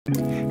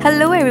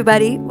Hello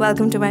everybody,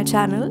 welcome to my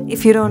channel.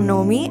 If you don't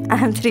know me,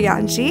 I'm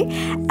Triyanshi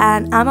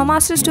and I'm a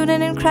master's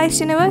student in Christ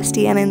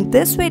University, and in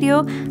this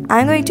video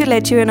I'm going to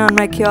let you in on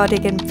my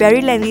chaotic and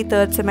very lengthy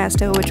third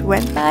semester which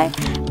went by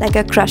like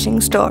a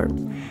crushing storm.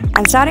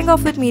 And starting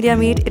off with Media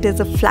Meet, it is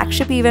a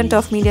flagship event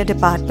of media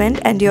department,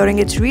 and during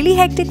its really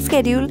hectic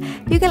schedule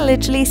you can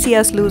literally see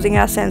us losing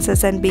our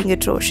senses and being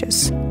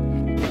atrocious.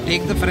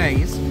 Take the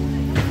fries,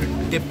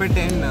 dip it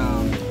in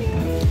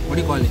what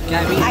do you call it?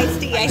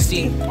 Iced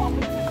tea.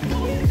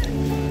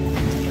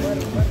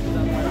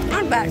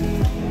 Not bad.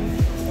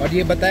 और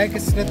ये बताया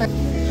किसने था?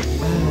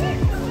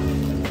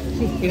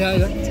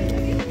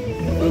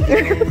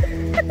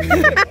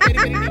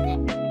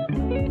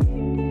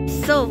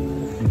 So,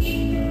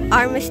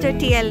 our Mr.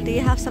 TL, do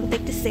you have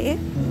something to say?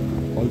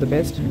 All the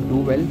best, do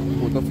well,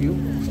 both of you.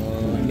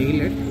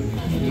 Nail it.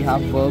 We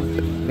have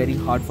worked very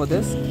hard for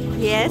this.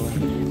 Yes.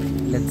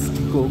 Let's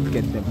go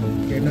get them.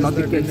 Not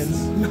the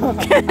kids. I'll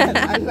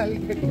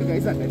get you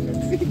guys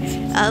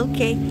attendance.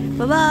 Okay,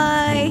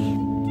 bye-bye.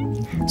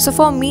 So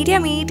for Media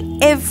Meet,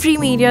 every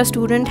media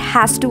student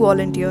has to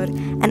volunteer,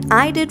 and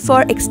I did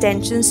for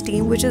Extensions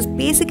team, which is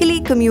basically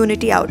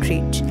community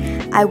outreach.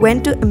 I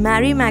went to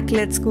Mary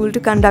Immaculate School to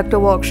conduct a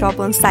workshop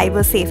on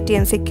cyber safety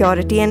and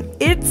security, and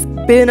it's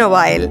been a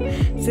while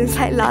since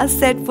I last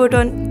set foot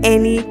on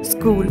any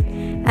school.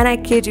 And I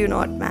kid you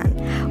not, man,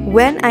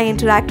 when I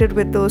interacted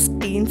with those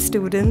teen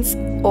students,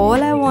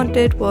 all I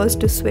wanted was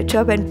to switch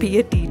up and be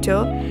a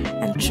teacher.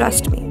 And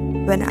trust me,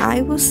 when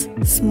I was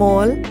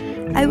small,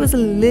 I was a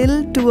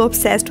little too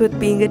obsessed with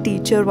being a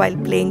teacher while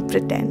playing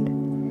pretend.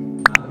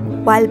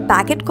 While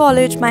back at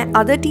college, my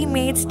other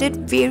teammates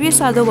did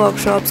various other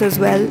workshops as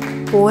well.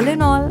 All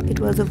in all, it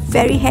was a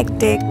very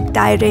hectic,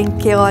 tiring,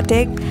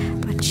 chaotic,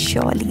 but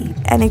surely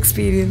an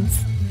experience.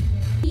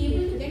 To be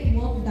able to get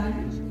work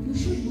done, you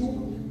should know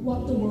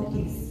what the work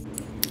is.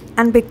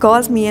 And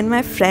because me and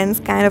my friends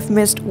kind of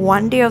missed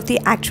one day of the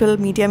actual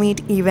Media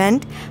Meet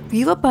event,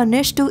 we were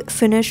punished to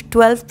finish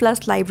 12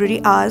 plus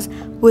library hours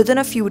within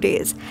a few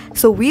days.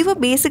 So we were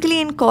basically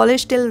in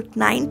college till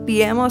 9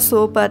 PM or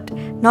so, but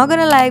not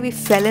gonna lie, we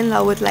fell in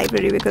love with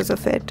library because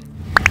of it.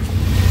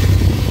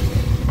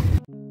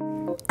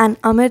 And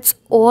amidst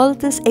all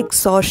this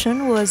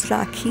exhaustion was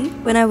Rakhi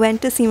when I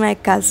went to see my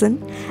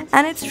cousin.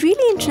 And it's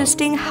really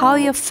interesting how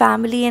your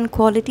family and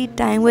quality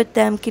time with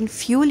them can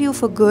fuel you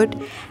for good,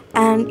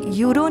 and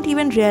you don't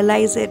even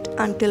realize it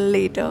until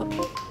later.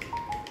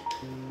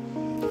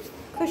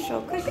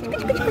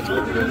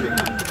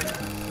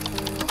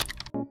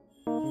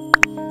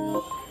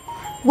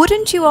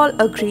 Wouldn't you all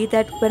agree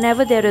that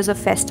whenever there is a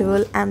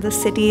festival and the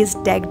city is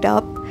decked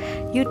up,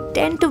 you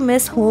tend to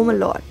miss home a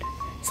lot?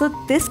 So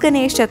this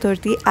Ganesh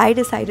Chaturthi, I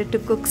decided to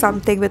cook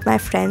something with my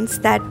friends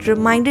that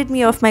reminded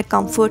me of my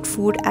comfort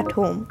food at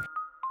home.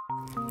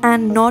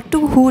 And not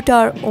to hoot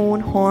our own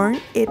horn,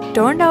 it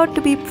turned out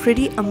to be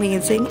pretty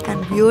amazing,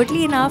 and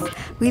weirdly enough,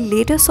 we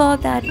later saw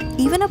that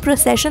even a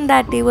procession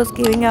that day was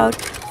giving out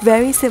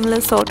very similar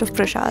sort of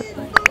prasad.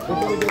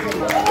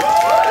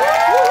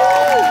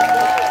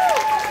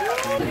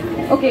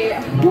 Okay,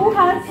 who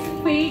has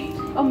faked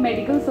a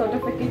medical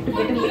certificate to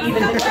get a leave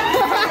in this?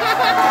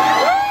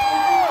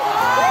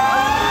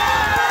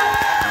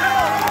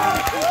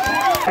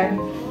 And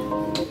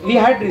we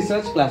had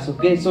research class,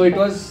 okay, so it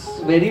was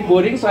very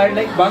boring, so I had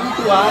like bunked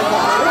 2 hours.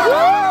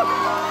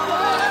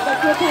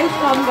 That's what has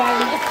come,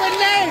 guys.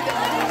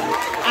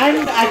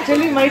 And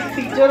actually my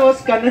teacher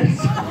was Kannada.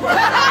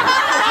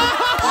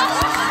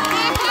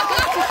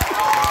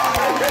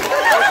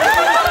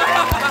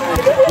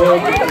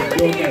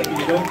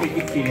 You don't take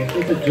it serious,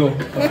 it's a joke,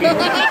 okay?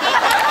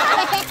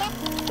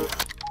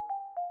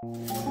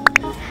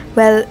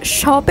 Well,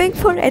 shopping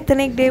for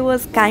Ethnic Day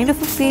was kind of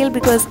a fail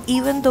because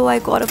even though I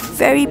got a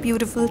very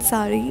beautiful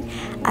sari,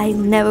 I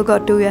never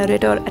got to wear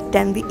it or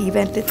attend the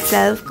event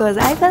itself because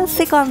I felt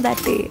sick on that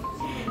day.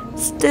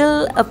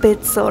 Still a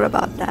bit sore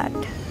about that.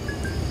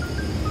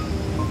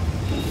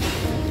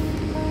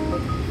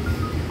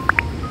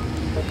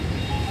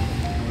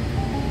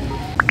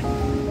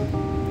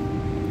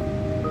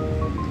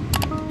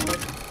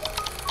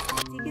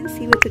 As you can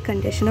see, with the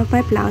condition of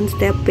my plants,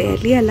 they're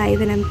barely alive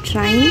and I'm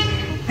trying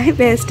my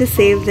best to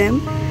save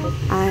them.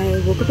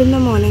 I woke up in the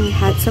morning,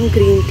 had some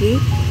green tea,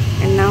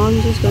 and now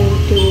I'm just going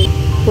to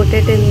put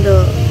it in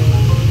the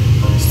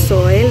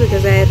soil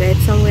because I read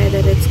somewhere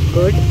that it's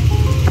good.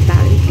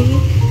 Apparently,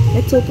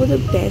 let's hope for the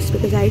best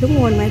because I don't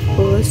want my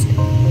first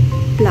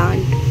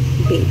plant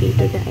baby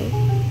to die.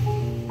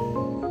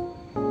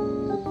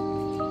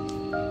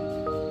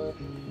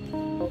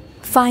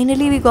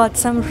 Finally, we got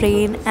some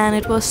rain and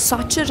it was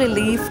such a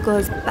relief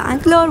because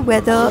Bangalore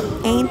weather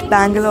ain't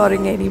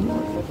Bangaloring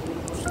anymore.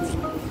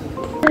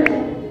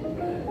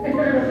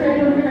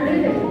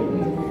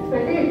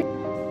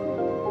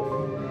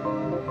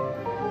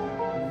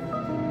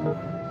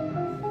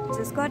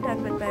 Just got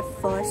done with my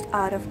first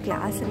hour of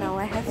class and now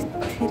I have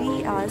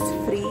 3 hours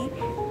free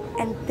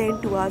and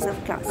then 2 hours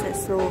of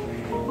classes. So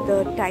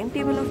the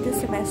timetable of this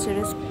semester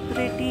is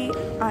pretty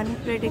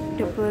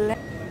unpredictable.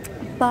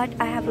 but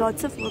I have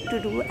lots of work to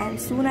do, and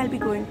soon I'll be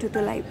going to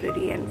the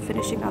library and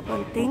finishing up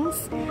on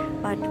things.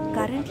 But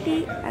currently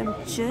I'm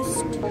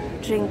just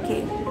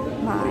drinking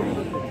my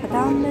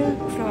badam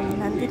milk from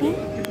Nandini.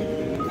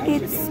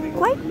 It's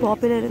quite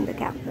popular in the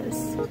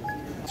campus.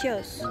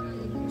 Cheers.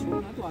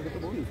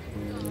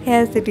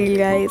 Here's the deal,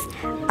 guys.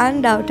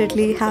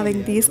 Undoubtedly,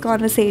 having these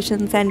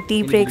conversations and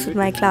tea breaks with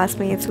my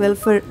classmates will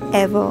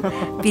forever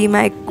be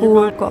my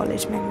core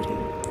college memory.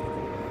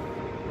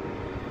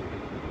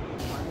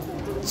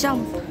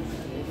 Jump.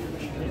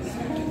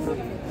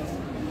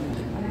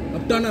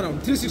 Up, turn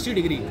around, 360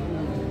 degree.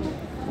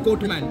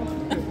 Coat man.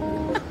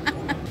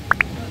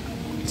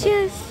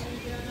 Cheers.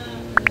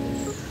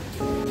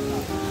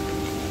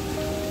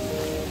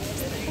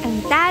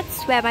 And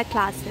that's where my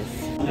class is.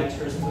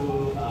 Lectures to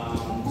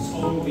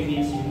so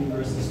various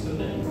university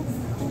students.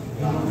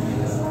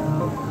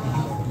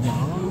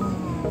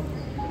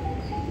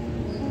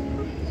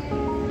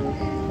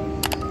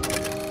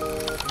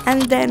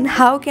 And then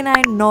how can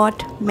I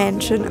not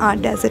mention our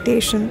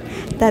dissertation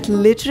that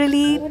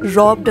literally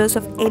robbed us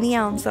of any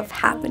ounce of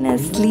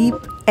happiness, sleep,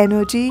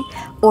 energy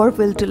or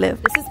will to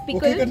live. This is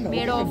pickle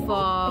made of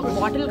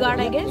bottle guard,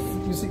 I guess.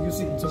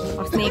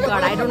 Or snake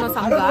guard, I don't know,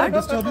 some guard.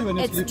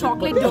 It's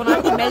chocolate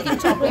donut, melting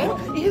chocolate.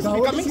 He's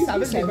becoming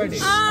savage day by day.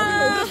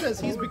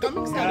 He's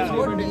becoming savage day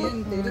by day.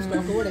 And they just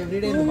talk about every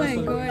day in the bus.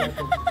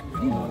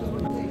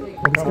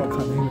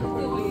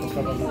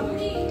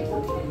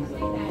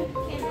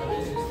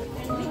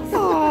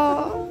 Oh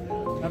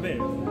my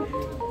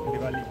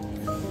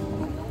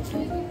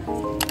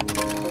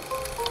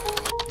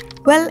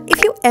Well,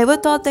 if you ever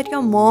thought that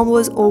your mom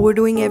was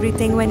overdoing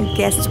everything when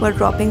guests were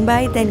dropping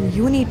by, then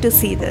you need to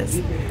see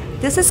this.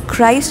 This is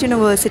Christ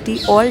University,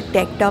 all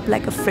decked up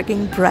like a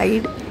freaking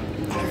bride,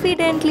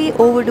 evidently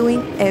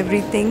overdoing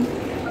everything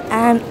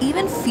and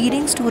even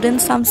feeding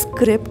students some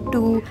script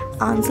to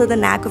answer the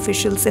NAAC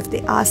officials if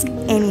they ask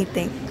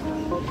anything.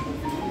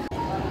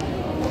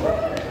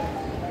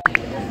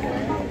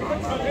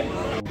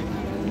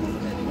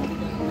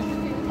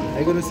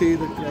 I'm gonna say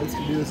that Christ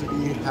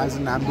University has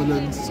an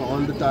ambulance all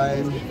the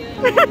time.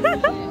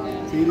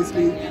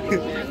 Seriously.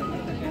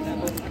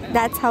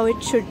 That's how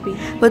it should be.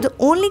 But the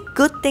only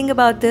good thing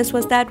about this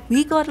was that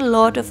we got a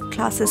lot of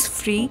classes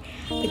free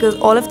because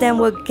all of them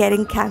were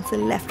getting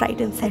cancelled left,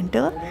 right and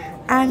center,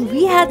 and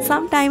we had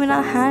some time in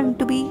our hand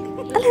to be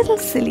a little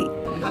silly.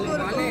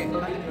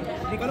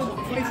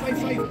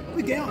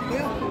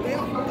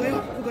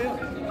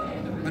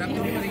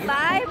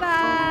 Bye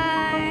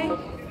bye.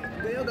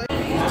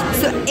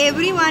 So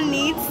everyone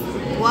needs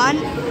 1,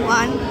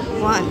 1,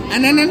 1.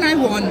 And then I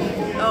won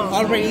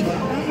already.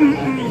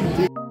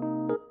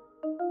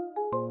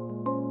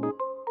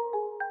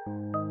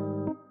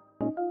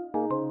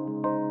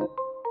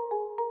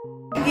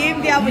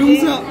 Game दिया मुझे.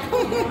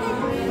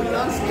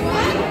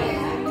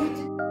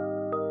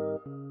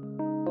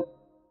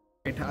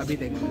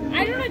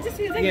 I don't know, it just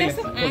feels like there's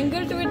some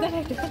angle to it that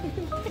I don't.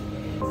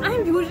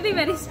 I'm usually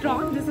very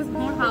strong. This is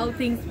more how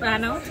things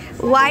pan out.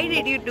 Why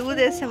did you do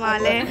this,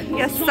 Himalay?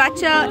 You're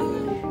such a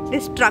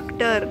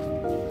destructor.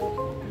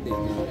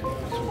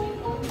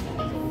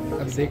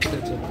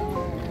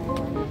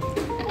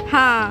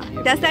 Huh?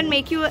 Does that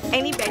make you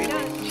any better?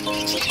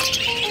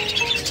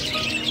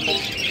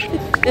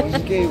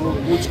 Okay, वो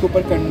पूछ के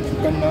ऊपर करना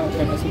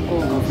सबको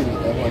वो feel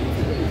होता है.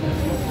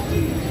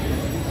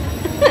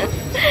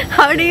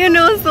 How do you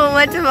know so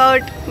much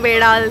about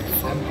Vedals?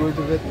 I'm good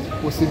with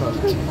pussy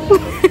knowledge.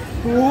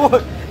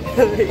 What?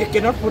 You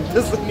cannot put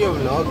this in your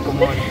vlog,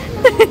 come on.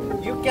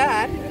 You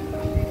can.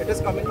 It is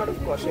coming out of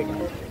Kaushik.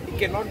 He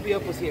cannot be a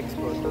pussy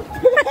expert.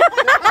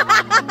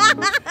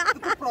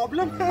 The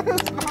problem is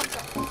not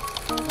that.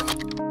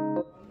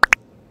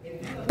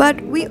 But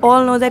we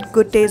all know that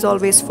good days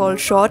always fall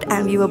short,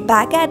 and we were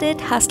back at it,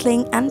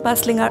 hustling and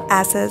bustling our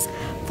asses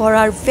for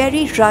our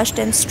very rushed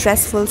and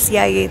stressful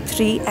CIA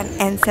 3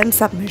 and Sems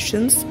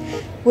submissions,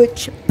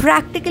 which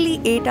practically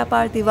ate up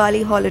our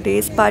Diwali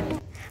holidays. But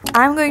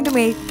I'm going to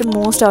make the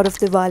most out of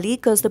Diwali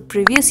because the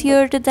previous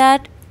year to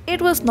that,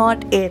 it was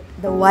not it.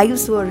 The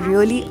vibes were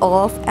really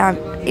off and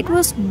it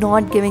was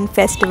not giving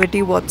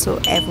festivity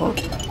whatsoever.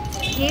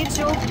 Ye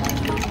jo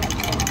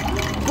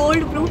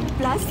cold brew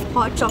plus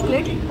hot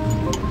chocolate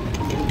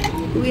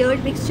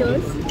weird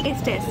mixtures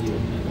is test.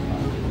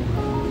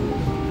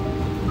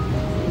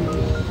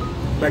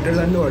 Better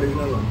than the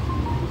original one.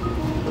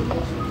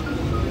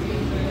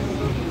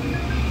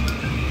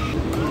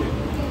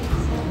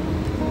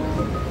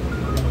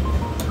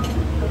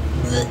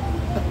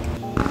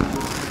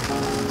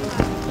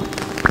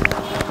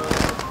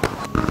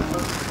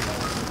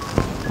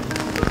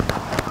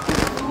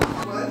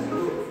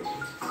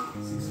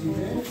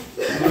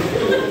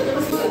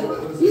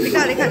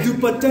 जो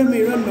पत्थर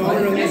मेरा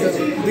नाम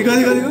दिखा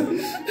दिखा दिखा.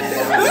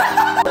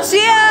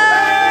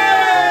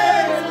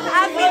 Cheers!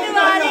 Happy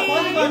Diwali!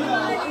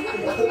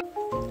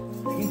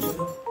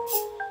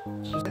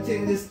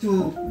 Changes to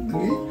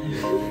green.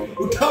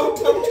 उठाओ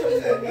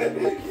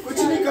कुछ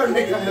नहीं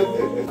करने का है.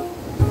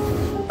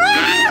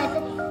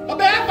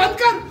 अबे बंद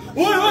कर.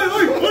 ओए ओए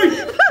ओए ओए.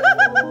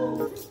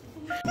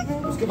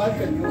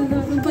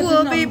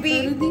 Poor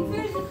baby.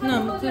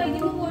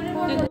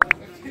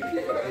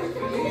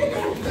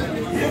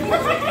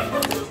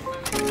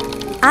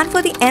 And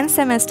for the end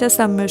semester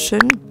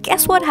submission,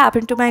 guess what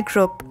happened to my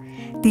group?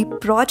 The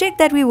project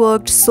that we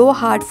worked so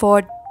hard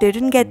for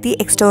didn't get the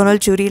external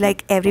jury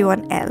like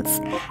everyone else.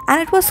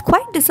 And it was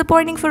quite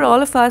disappointing for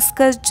all of us,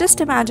 because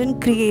just imagine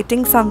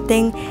creating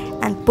something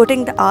and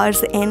putting the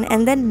hours in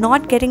and then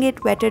not getting it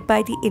vetted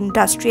by the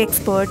industry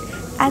expert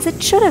as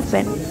it should have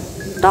been.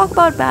 Talk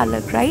about bad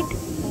luck, right?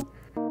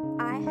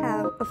 I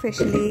have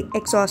officially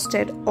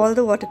exhausted all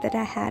the water that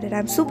I had, and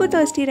I'm super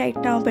thirsty right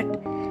now, but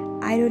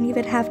I don't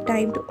even have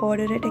time to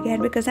order it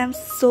again because I'm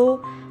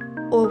so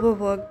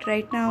overworked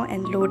right now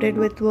and loaded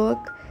with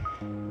work.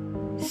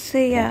 So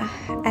yeah,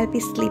 I'll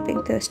be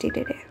sleeping thirsty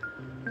today.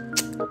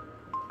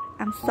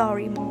 I'm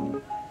sorry,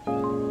 Mom.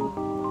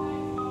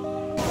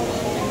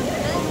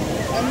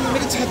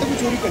 मेरे छाता को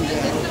चोरी कर लिया।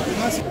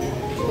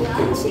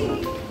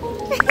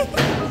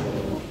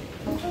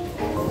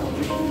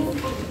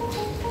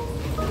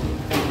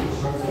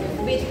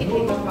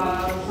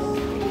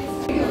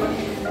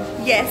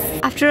 Yes,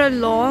 after a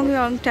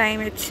long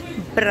time, it's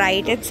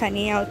bright and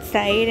sunny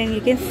outside, and you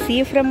can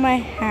see from my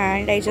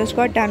hand I just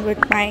got done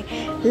with my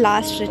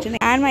last written,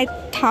 and my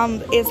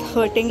thumb is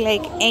hurting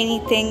like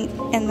anything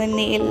in the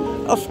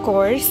nail, of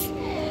course.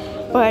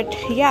 But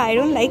yeah, I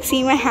don't like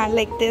seeing my hand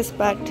like this,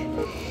 but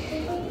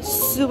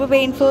super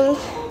painful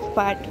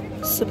but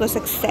super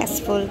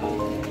successful.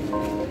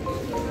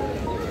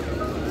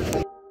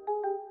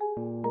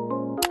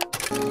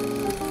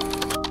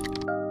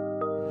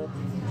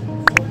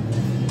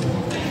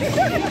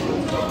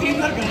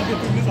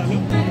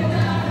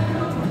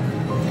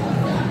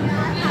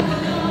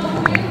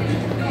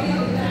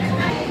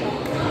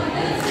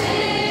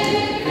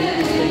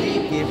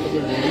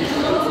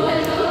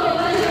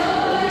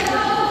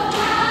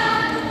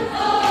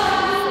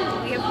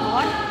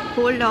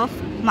 Hold of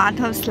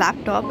Madhav's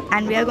laptop,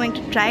 and we are going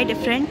to try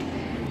different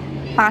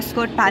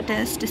passcode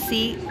patterns to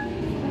see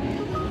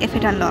if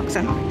it unlocks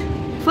or not.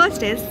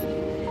 First is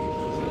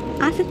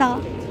Asita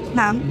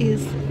ma'am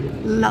is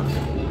love.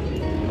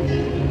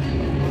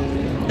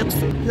 Oops,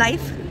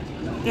 life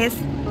is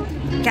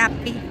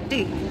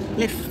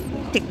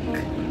capitalistic.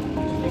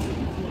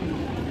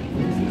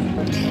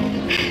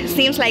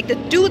 Seems like the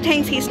two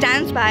things he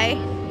stands by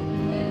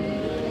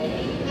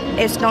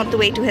is not the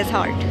way to his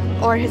heart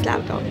or his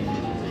laptop.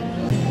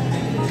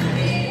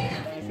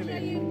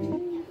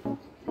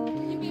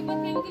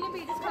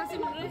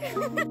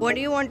 What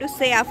do you want to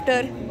say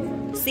after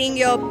seeing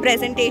your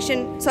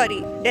dissertation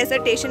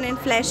in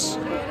flesh?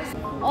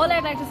 All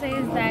I'd like to say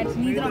is that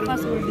neither of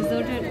us were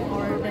deserted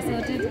or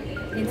deserted.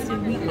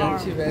 Instead, we are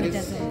the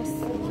deserts.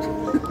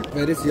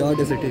 Where is your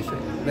dissertation?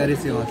 Where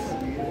is yours?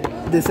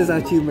 This is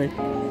achievement.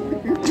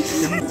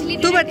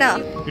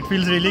 It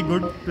feels really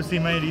good to see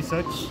my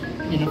research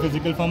in a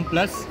physical form.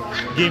 Plus,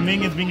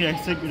 gaming is being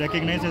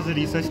recognized as a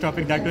research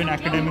topic, that too in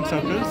academic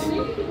circles.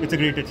 It's a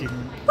great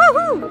achievement.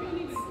 Woohoo!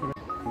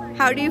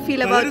 How do you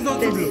feel about this?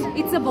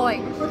 It's a boy.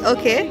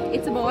 Okay.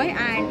 It's a boy,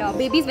 and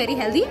baby is very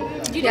healthy.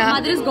 Yeah.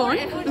 Mother is gone.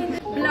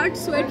 Blood,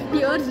 sweat,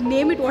 tears,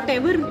 name it,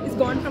 whatever is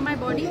gone from my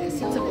body.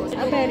 It's a boy.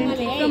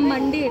 Apparently, from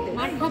Monday it is.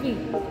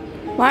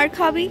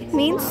 Markhabi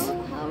means?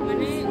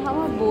 How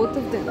are both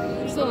of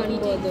them so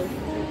unbothered?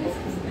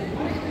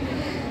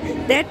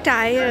 They're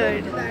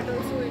tired.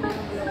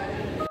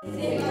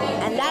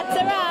 And that's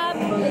a wrap.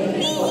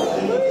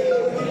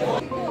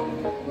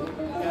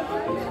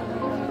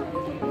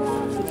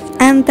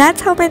 And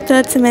that's how my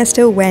third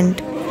semester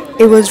went.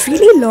 It was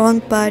really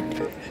long, but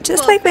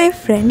just like my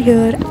friend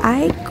here,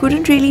 I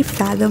couldn't really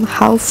fathom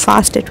how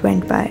fast it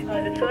went by.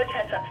 Research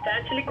has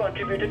substantially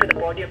contributed to the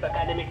body of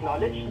academic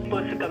knowledge.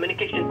 Personal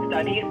communication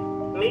studies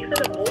makes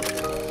it a most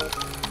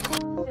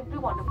simply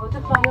wonderful to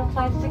fly on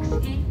flight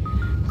 6E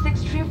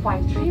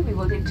 6353. We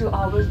will take 2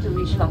 hours to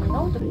reach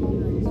Lucknow.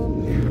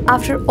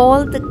 After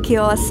all the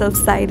chaos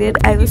subsided,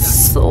 I was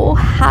so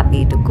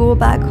happy to go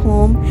back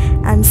home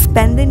and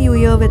spend the new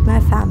year with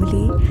my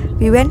family.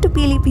 We went to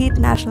Pilipit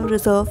National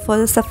Reserve for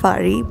the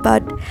safari,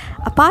 but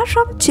apart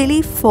from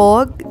chilly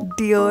fog,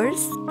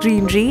 deers,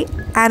 greenery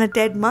and a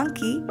dead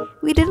monkey,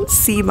 we didn't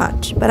see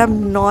much. But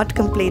I'm not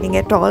complaining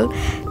at all,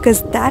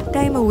 because that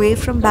time away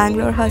from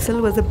Bangalore hustle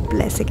was a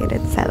blessing in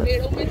itself.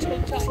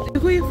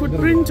 देखो ये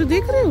footprint जो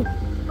देख रहे हो,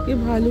 ये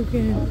भालू के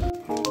हैं.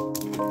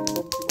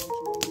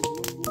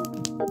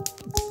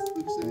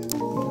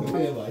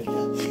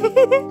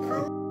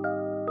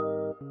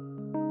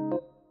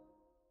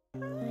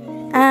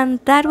 And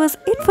that was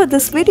it for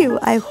this video.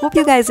 I hope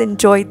you guys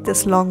enjoyed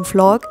this long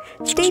vlog.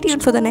 Stay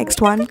tuned for the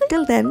next one.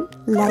 Till then,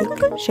 like,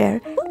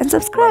 share and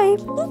subscribe.